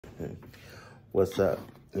What's up?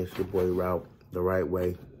 It's your boy Route, the right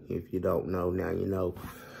way. If you don't know, now you know.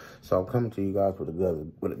 So I'm coming to you guys with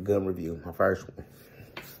a gun review. My first one.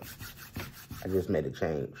 I just made a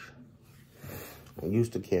change. I'm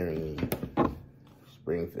used to carrying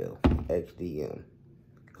Springfield XDM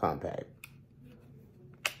compact.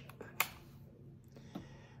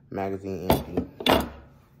 Magazine empty.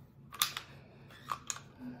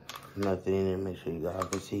 Nothing in there. Make sure you guys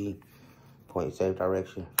can see. Point safe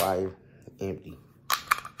direction. Fire. Empty.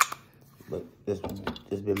 But this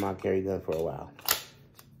been my carry gun for a while.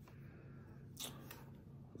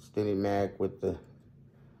 Extended mag with the,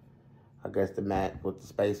 I guess the mag with the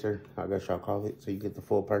spacer, I guess y'all call it, so you get the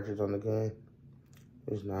full purchase on the gun.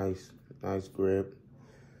 It's nice, nice grip,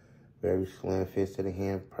 very slim, fits to the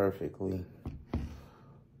hand perfectly.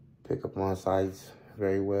 Pick up on sights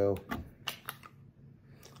very well.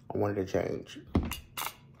 I wanted to change.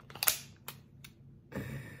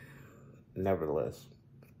 Nevertheless,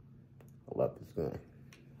 I love this gun.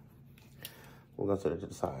 We're gonna set it to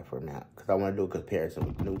the side for now, because I want to do a comparison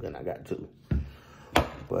with the new gun I got too.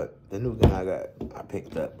 But the new gun I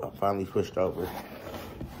picked up, I finally switched over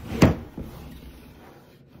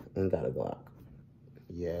and got a Glock.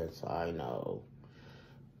 Yes, I know.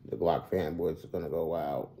 The Glock fanboys are gonna go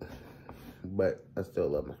wild. But I still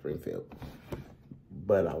love my Springfield.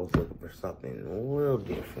 But I was looking for something real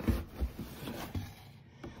different.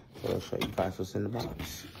 So I'll show you guys what's in the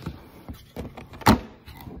box.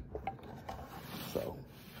 So,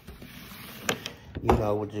 you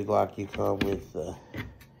know, with your Glock, you come with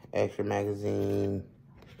extra magazine,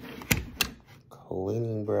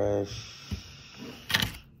 cleaning brush,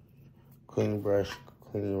 cleaning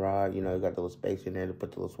rod. You know, you got the little space in there to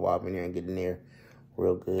put the little swab in there and get in there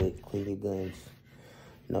real good. Clean your guns,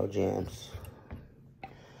 no jams.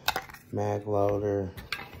 Mag loader,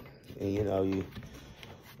 and you know,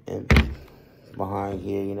 and behind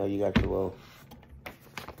here, you know, you got your little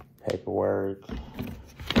paperwork,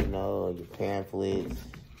 you know, your pamphlets,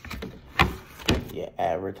 your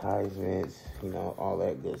advertisements, you know, all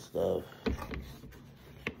that good stuff.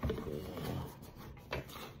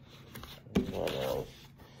 What else?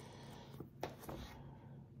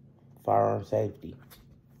 Firearm safety.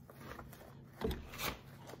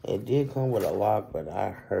 It did come with a lock, but I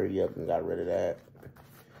hurried up and got rid of that.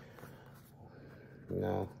 You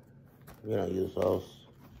know, you don't use those.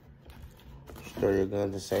 Store your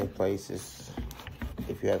guns in safe places.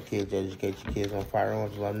 If you have kids, educate your kids on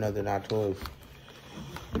firearms. Let them know they're not toys.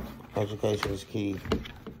 Education is key.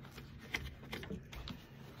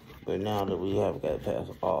 But now that we have got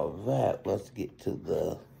past all of that, let's get to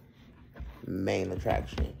the main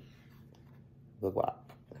attraction. The Glock.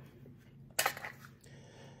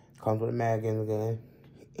 Comes with a mag in the gun.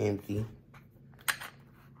 Empty.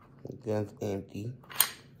 The gun's empty.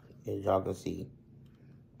 As y'all can see.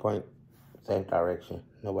 Point, safe direction.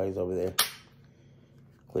 Nobody's over there.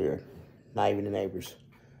 Clear. Not even the neighbors.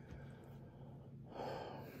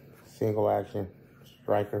 Single action.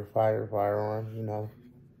 Striker firearm, you know.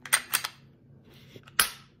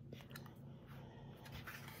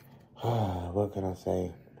 What can I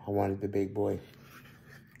say? I wanted the big boy.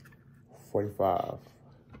 45.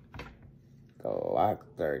 Glock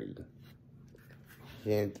 30.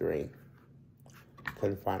 Gen 3.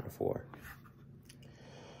 Couldn't find a 4.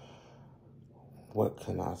 What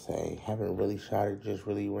can I say? Haven't really shot it, just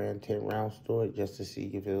really ran 10 rounds through it just to see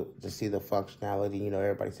to see the functionality. You know,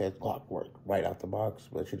 everybody says Glock work right out the box,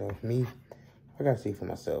 but you know, me, I gotta see for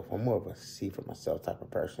myself. I'm more of a see for myself type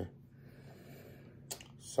of person.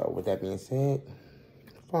 So with that being said,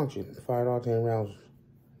 function. Fired all 10 rounds.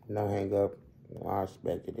 No hang up. I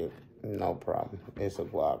expected it. No problem. It's a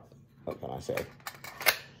Glock. What can I say?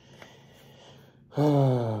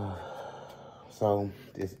 So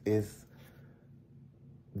this is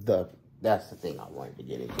that's the thing I wanted to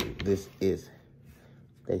get into. This is,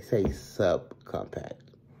 they say subcompact.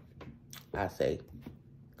 I say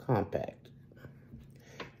compact.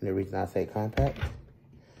 And the reason I say compact,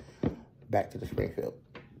 back to the Springfield.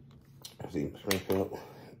 See, Springfield,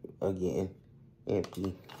 again,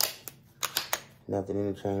 empty. Nothing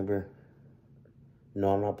in the chamber.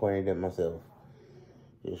 No, I'm not pointing it at myself.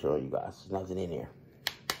 Just showing you guys, there's nothing in there.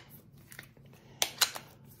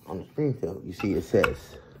 On the Springfield, you see it says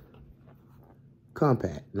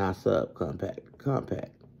compact, not subcompact,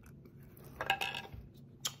 compact.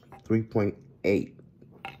 3.8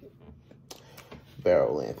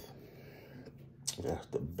 barrel length. That's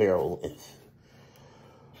the barrel length.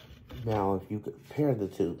 Now, if you compare the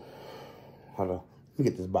two, hold on, let me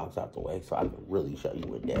get this box out the way so I can really show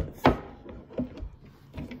you in depth.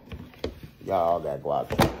 Y'all got Glock,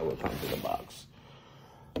 what comes in the box.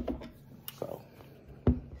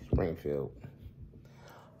 Springfield.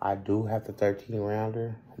 I do have the 13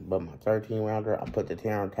 rounder, but my 13 rounder, I put the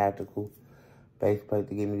 10 round tactical base plate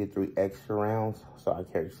to give me the 3 extra rounds. So I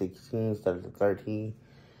carry 16 instead of the 13.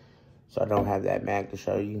 So I don't have that mag to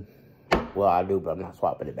show you. Well, I do, but I'm not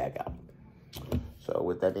swapping it back out. So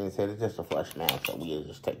with that being said, it's just a flush mag, so we'll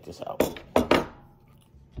just take this out.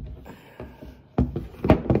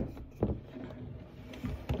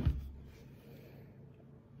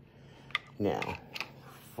 Now,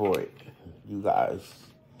 for it, you guys,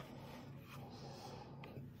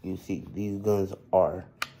 you see these guns are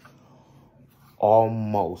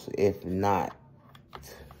almost, if not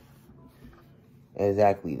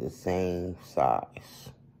exactly the same size.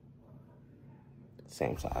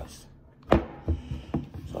 Same size.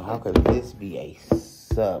 So how could this be a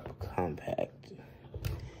subcompact?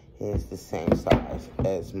 It's the same size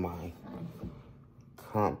as my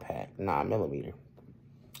compact 9mm.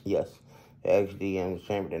 Yes, the XDM was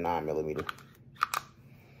chambered in 9mm.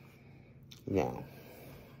 Now,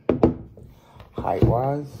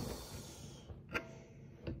 height-wise,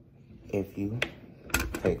 if you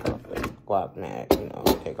take off the Glock mag,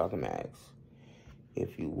 take off the mags.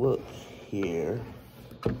 If you look here,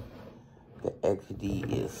 the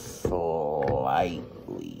XD is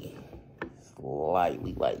slightly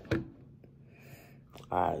light.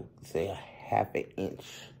 I'd say a half an inch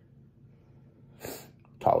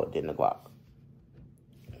taller than the Glock.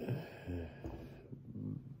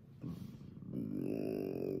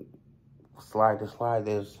 Slide to slide,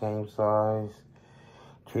 they're the same size.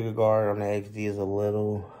 Trigger guard on the XD is a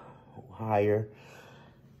little higher.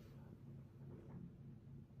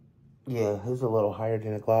 Yeah, it's a little higher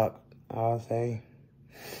than the Glock, I'll say.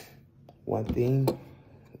 One thing,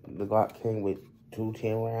 the Glock came with 2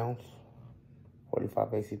 10 rounds, 45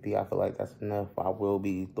 ACP. I feel like that's enough. I will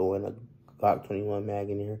be throwing a Glock 21 mag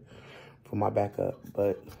in here for my backup,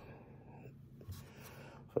 but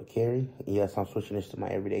for carry, yes, I'm switching this to my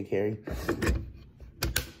everyday carry.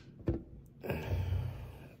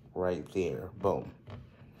 Right there, boom.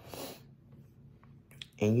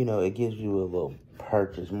 And it gives you a little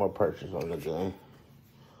more purchase on the gun.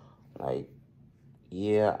 Like,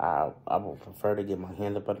 yeah, I would prefer to get my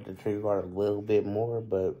hand up under the trigger guard a little bit more,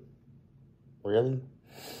 but really,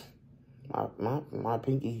 my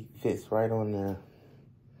pinky fits right on there.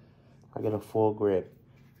 I get a full grip.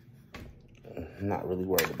 I'm not really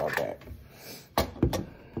worried about that.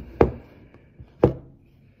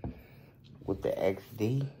 With the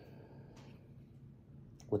XD,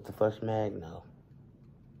 with the flush mag, no.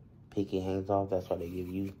 Pinky hangs off. That's why they give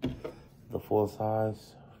you the full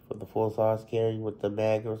size for the full size carry with the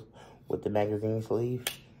magazine sleeve.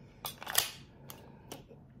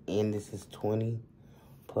 And this is 20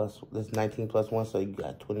 plus. This is 19 plus 1, so you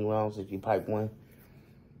got 20 rounds if you pipe one.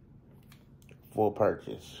 Full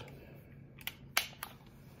purchase.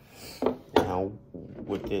 Now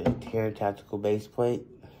with the 10 tactical base plate,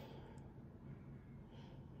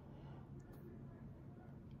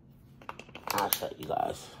 I'll show you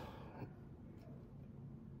guys.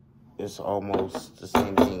 It's almost the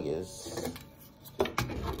same thing as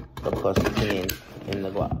the plus 10 in the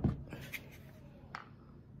Glock.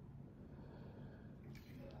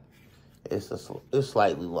 It's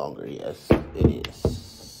slightly longer, yes, it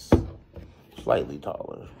is. Slightly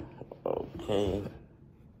taller, okay.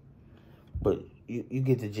 But you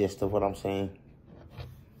get the gist of what I'm saying.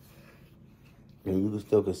 And you can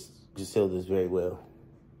still conceal this very well,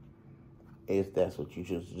 if that's what you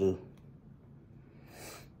choose to do.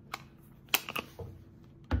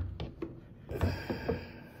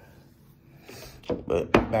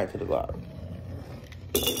 But back to the Glock.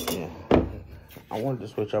 Yeah, I wanted to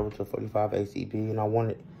switch over to 45 ACP, and I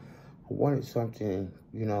wanted something,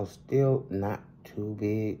 still not too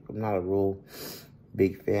big. I'm not a real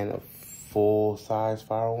big fan of full-size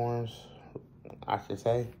firearms, I should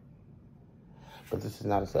say. But this is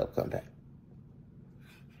not a subcompact.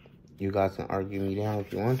 You guys can argue me down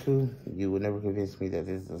if you want to. You would never convince me that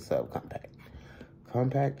this is a subcompact.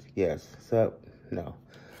 Compact, yes. Sub, no.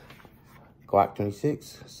 Glock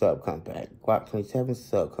 26, subcompact. Glock 27,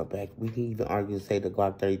 subcompact. We can even argue to say the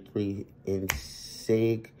Glock 33 in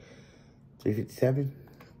SIG 357,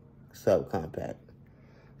 subcompact.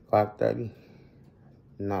 Glock 30,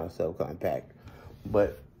 not a subcompact.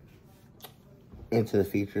 But into the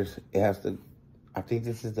features, it has the, I think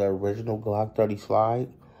this is the original Glock 30 slide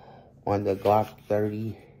on the Glock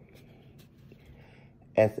 30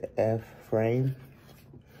 SF frame,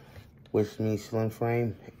 which means slim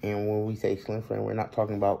frame. And when we say slim frame, we're not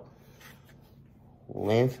talking about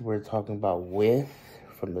length, we're talking about width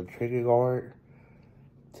from the trigger guard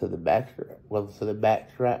to the back strap, to the back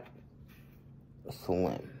strap,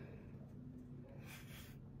 slim.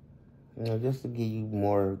 You know, just to give you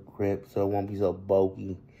more grip so it won't be so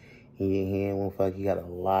bulky in your hand. Won't feel like you got a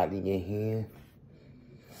lot in your hand.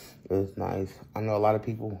 It's nice. I know a lot of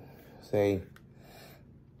people say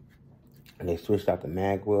they switched out the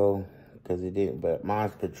mag well because it didn't, but mine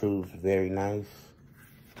protrudes very nice.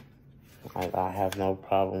 I have no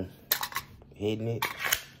problem hitting it.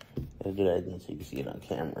 Let's do that again so you can see it on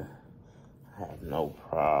camera. I have no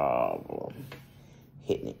problem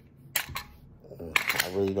hitting it. I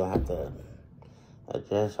really don't have to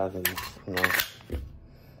adjust. I can just, you know,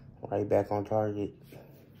 right back on target.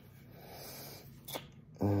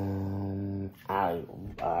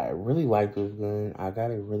 I really like this gun. I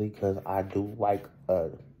got it really because I do like a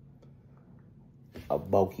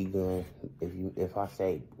bulky gun. If I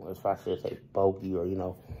should say bulky, or, you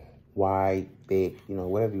know, wide, thick, you know,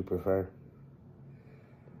 whatever you prefer.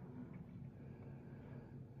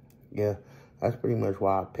 Yeah, that's pretty much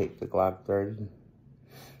why I picked the Glock 30.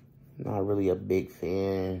 Not really a big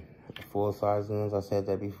fan of full-size guns. I said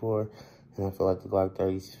that before. And I feel like the Glock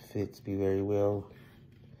 30 fits me very well.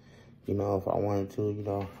 You know, if I wanted to, you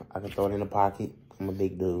know, I can throw it in the pocket. I'm a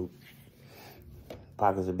big dude.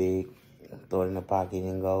 Pockets are big. Throw it in the pocket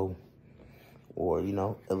and go. Or, you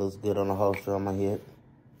know, it looks good on the holster on my hip.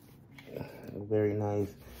 Very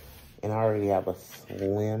nice. And I already have a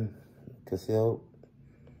slim concealed.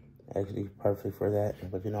 Actually perfect for that.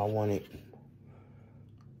 But, you know, I wanted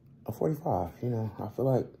a 45, you know. I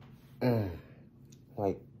feel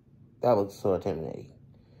like that looks so intimidating.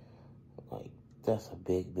 Like, that's a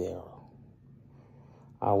big barrel.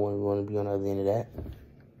 I wouldn't want to be on the other end of that.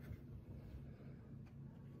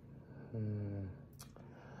 And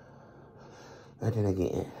then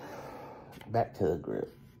again, back to the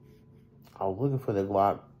grip. I was looking for the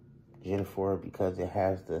Glock Gen 4 because it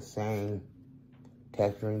has the same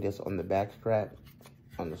texturing that's on the back strap,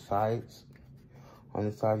 on the sides. On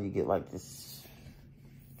the side, you get like this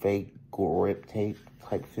fake grip tape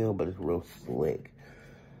type feel, but it's real slick.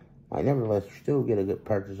 Like, nevertheless, you still get a good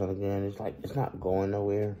purchase on the gun. It's like, it's not going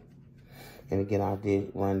nowhere. And again, I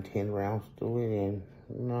did run 10 rounds through it, and,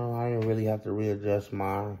 you know, I didn't really have to readjust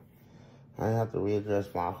my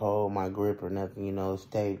hold, my grip or nothing, you know. It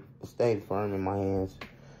stayed firm in my hands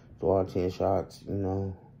through all 10 shots, you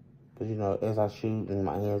know. But, you know, as I shoot and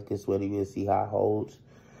my hands get sweaty, you'll see how it holds.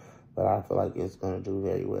 But I feel like it's going to do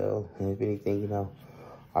very well. And if anything, you know,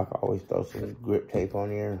 I can always throw some grip tape on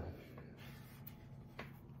there.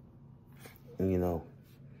 And, you know,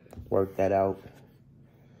 work that out.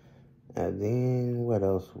 And then, what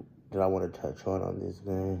else did I want to touch on this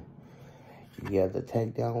gun? Yeah, the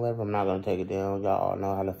takedown lever. I'm not going to take it down. Y'all all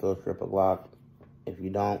know how to field strip a Glock. If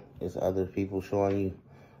you don't, it's other people showing you.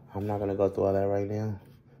 I'm not going to go through all that right now.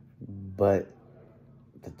 But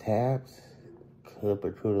the tabs could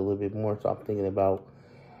protrude a little bit more, so I'm thinking about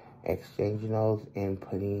exchanging those and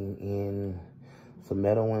putting in some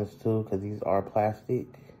metal ones too, because these are plastic.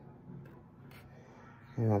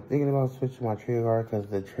 And I'm thinking about switching my trigger guard, because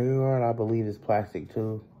the trigger guard, I believe, is plastic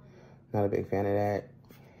too. Not a big fan of that.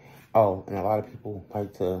 Oh, and a lot of people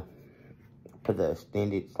like to put the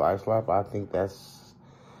extended slide slap. I think that's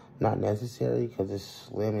not necessary, because it's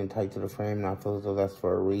slim and tight to the frame, and I feel as though that's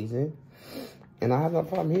for a reason. And I have no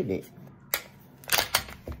problem hitting it.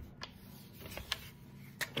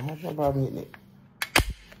 I have no problem hitting it.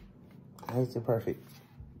 I hit it perfect.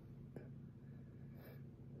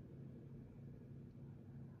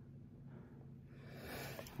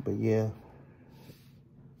 But yeah,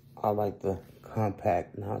 I like the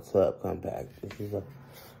compact, not subcompact. This is a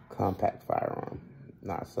compact firearm,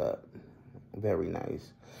 not sub. Very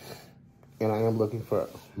nice. And I am looking for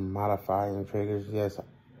modifying triggers. Yes,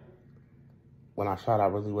 when I shot, I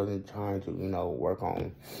really wasn't trying to, you know, work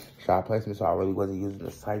on shot placement, so I really wasn't using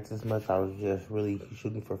the sights as much. I was just really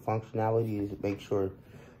shooting for functionality to make sure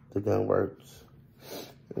the gun works,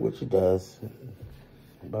 which it does.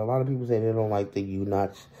 But a lot of people say they don't like the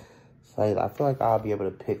U-notch sight. I feel like I'll be able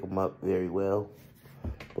to pick them up very well,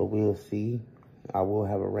 but we'll see. I will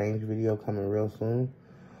have a range video coming real soon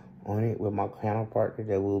on it with my channel partner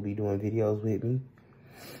that will be doing videos with me.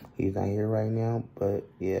 He's not here right now, but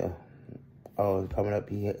yeah. Oh, coming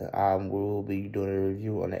up, we'll be doing a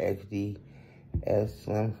review on the XD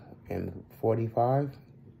Slim and 45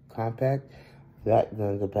 compact. That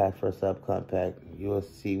gun's a pack for a subcompact. You'll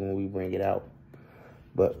see when we bring it out.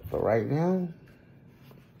 But for right now,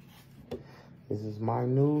 this is my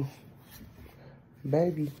new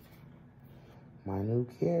baby. My new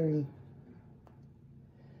Carrie.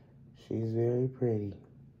 She's very pretty.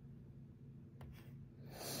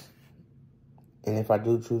 And if I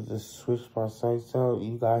do choose to switch my sights out,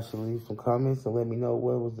 you guys should leave some comments and let me know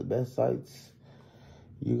what was the best sights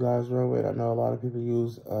you guys run with. I know a lot of people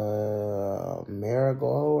use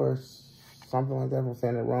Marigold or something like that. If I'm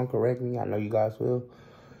saying it wrong, correct me. I know you guys will.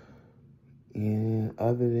 And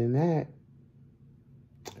other than that,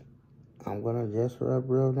 I'm going to adjust her up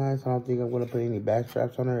real nice. I don't think I'm going to put any back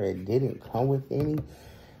straps on her. It didn't come with any,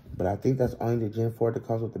 but I think that's only the Gen 4 that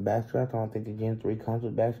comes with the back straps. I don't think the Gen 3 comes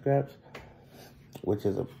with back straps, which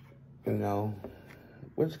is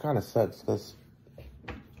which kind of sucks, because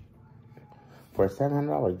for a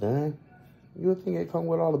 $700 gun, you would think it come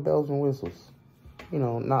with all the bells and whistles.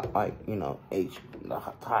 Not like, the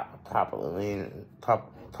top of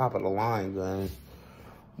the line guns.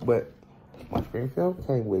 But my Springfield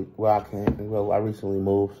came with, I recently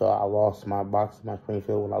moved, so I lost my box of my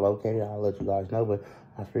Springfield when I located. I'll let you guys know, but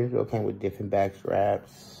my Springfield came with different back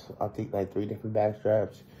straps. I think like 3 different back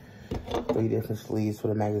straps, 3 different sleeves for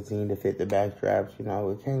the magazine to fit the back straps. It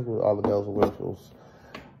came with all the bells and whistles.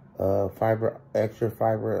 Extra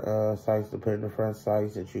fiber sights to put in the front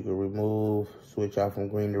sights that you can remove, switch out from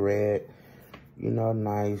green to red.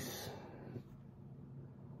 Nice.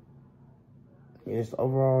 It's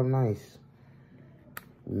overall nice.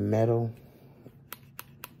 Metal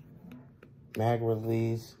mag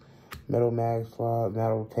release, metal mag slot,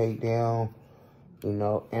 metal takedown.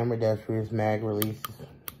 Ambidextrous mag release.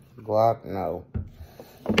 Glock, no.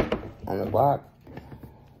 On the Glock,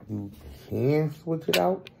 you can switch it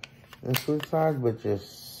out and switch sides, but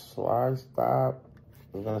just slide stop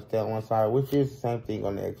is gonna stay on one side, which is the same thing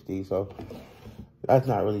on the XD. So that's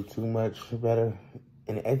not really too much better.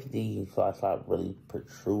 And the XD slide stop really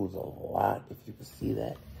protrudes a lot. If you can see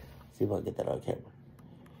that, see if I can get that on camera.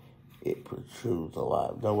 It protrudes a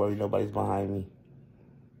lot. Don't worry, nobody's behind me.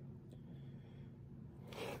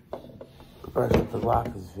 The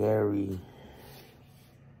Glock is very,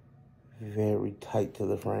 very tight to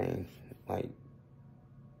the frame. Like,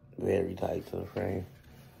 very tight to the frame.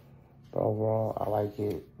 But overall, I like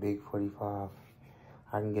it. Big 45.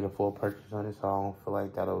 I can get a full purchase on it, so I don't feel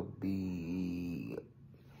like that'll be,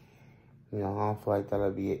 I don't feel like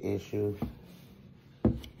that'll be an issue.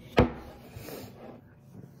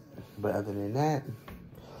 But other than that,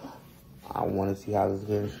 I want to see how this is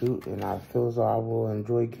going to shoot, and I feel as though I will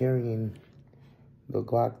enjoy carrying the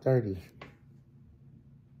Glock 30.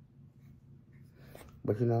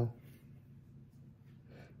 But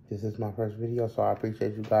this is my first video, so I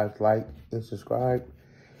appreciate you guys like and subscribe.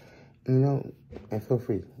 And feel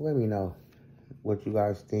free, let me know what you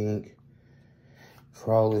guys think.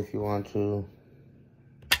 Troll if you want to.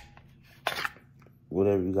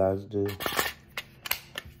 Whatever you guys do.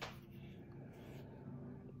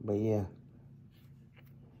 But yeah,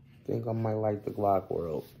 I think I might like the Glock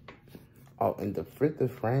world. Oh, and the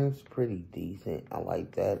frame's pretty decent. I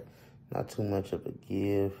like that. Not too much of a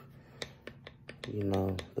give.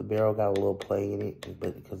 The barrel got a little play in it,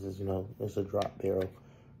 but because it's, it's a drop barrel.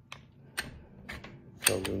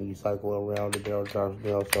 So when you cycle around, the barrel drops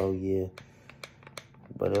down, so yeah.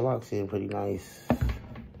 But it locks in pretty nice.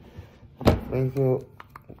 Springfield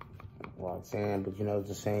locks in, but it's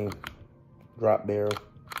the same drop barrel.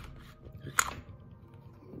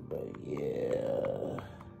 But yeah.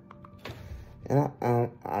 And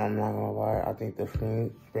I'm not gonna lie, I think the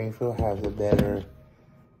Springfield has a better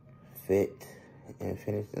fit and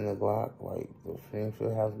finish than the Glock. Like, the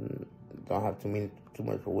Springfield don't have too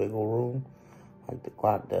much wiggle room like the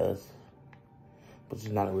Glock does. But it's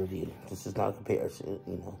not a review. This is not a comparison,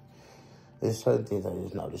 There's certain things I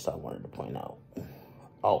just noticed I wanted to point out.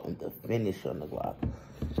 Oh, and the finish on the Glock.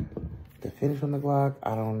 The finish on the Glock,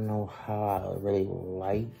 I don't know how I really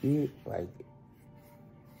like it. Like,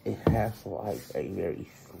 it has like a very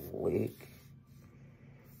slick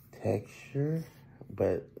texture,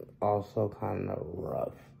 but also kind of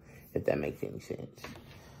rough, if that makes any sense.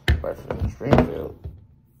 But for the Springfield,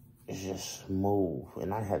 it's just smooth.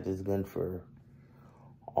 And I had this gun for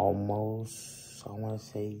almost, I want to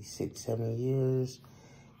say 6-7 years.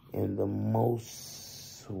 And the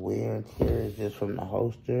most wear and tear is just from the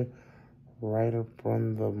holster, right up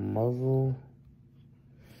on the muzzle.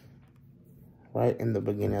 Right in the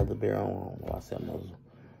beginning of the barrel. I don't know why I said muzzle.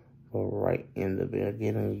 But right in the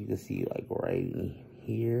beginning, you can see like right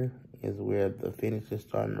here is where the finish is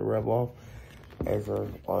starting to rub off. As a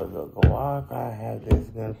the Glock, I had this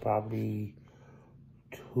gun probably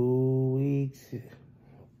 2 weeks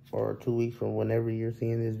or 2 weeks from whenever you're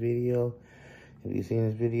seeing this video. If you're seeing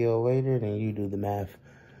this video later, then you do the math.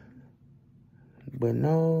 But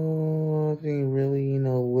no, nothing really,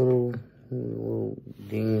 little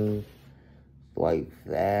dings like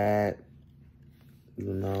that.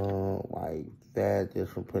 Like that,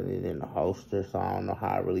 just from putting it in the holster. So I don't know how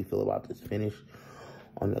I really feel about this finish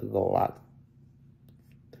on the Glock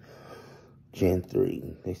Gen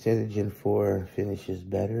 3. They said the Gen 4 finishes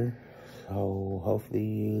better. So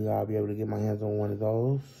hopefully I'll be able to get my hands on one of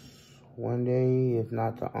those one day. If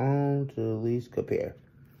not to own, to at least compare.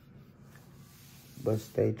 But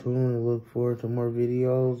stay tuned and look forward to more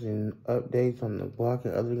videos and updates on the Glock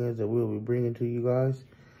and other games that we'll be bringing to you guys.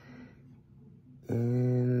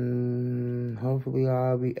 And hopefully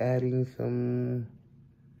I'll be adding some,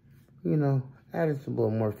 adding some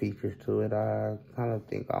little more features to it. I kind of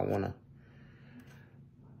think I want to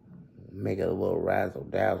make it a little razzle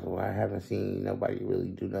dazzle. I haven't seen nobody really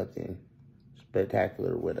do nothing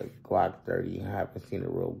spectacular with a Glock 30. I haven't seen a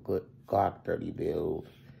real good Glock 30 build.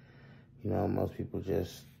 Most people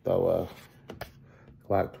just throw a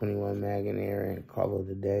Glock 21 mag in there and call it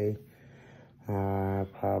a day.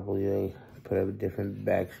 Probably put a different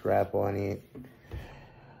back strap on it.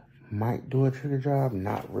 Might do a trigger job.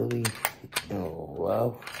 Not really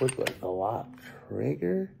love with the Glock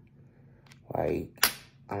trigger. Like,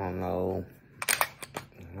 I don't know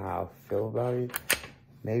how I feel about it.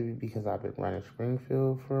 Maybe because I've been running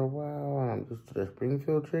Springfield for a while and I'm used to the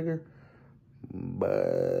Springfield trigger.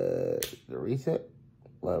 But the reset,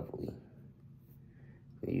 lovely.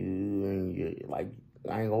 You like,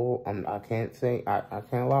 I can't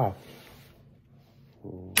lie.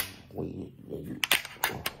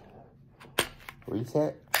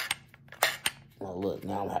 Reset. Now look,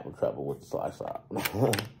 now I'm having trouble with the slide stop.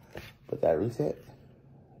 But that reset,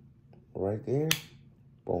 right there,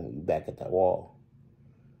 boom, you back at that wall.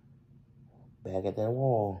 Back at that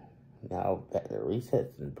wall. Now the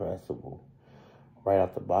reset's impressible. Right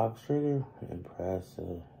off the box trigger,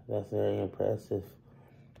 impressive. That's very impressive.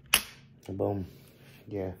 Boom.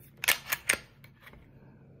 Yeah.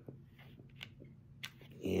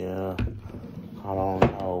 Yeah. I don't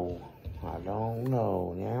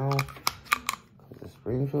know now. Cause the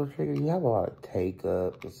Springfield trigger, you have a lot of take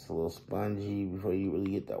up. It's a little spongy before you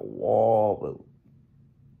really get that wall,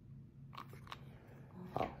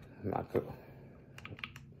 but not good.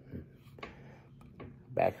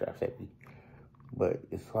 Backstrap safety. But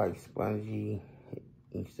it's like spongy.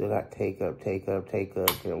 You still got take up,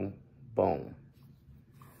 and boom.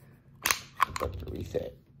 But the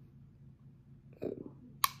reset.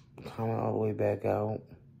 Coming all the way back out.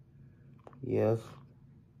 Yes.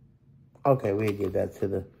 Okay, we'll get that to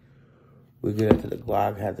the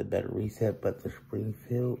Glock. Has a better reset, but the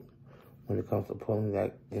Springfield, when it comes to pulling,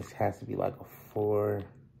 that this has to be like a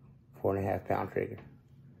 4.5 pound trigger.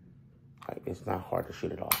 Like, it's not hard to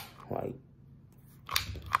shoot it off. Like,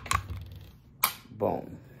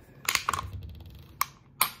 boom.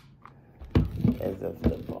 As of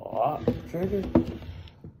the Glock trigger,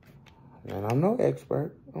 and I'm no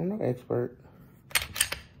expert. But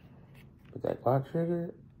that Glock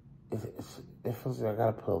trigger, it feels like I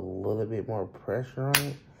gotta put a little bit more pressure on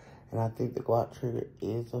it. And I think the Glock trigger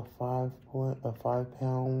is a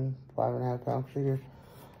 5.5 pound trigger.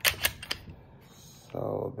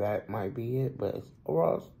 So that might be it. But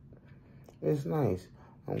overall, it's nice.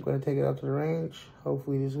 I'm gonna take it out to the range,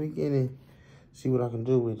 hopefully this weekend, and see what I can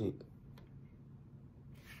do with it.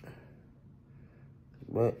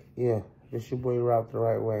 But yeah, this your boy Route the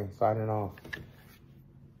Right Way, signing off.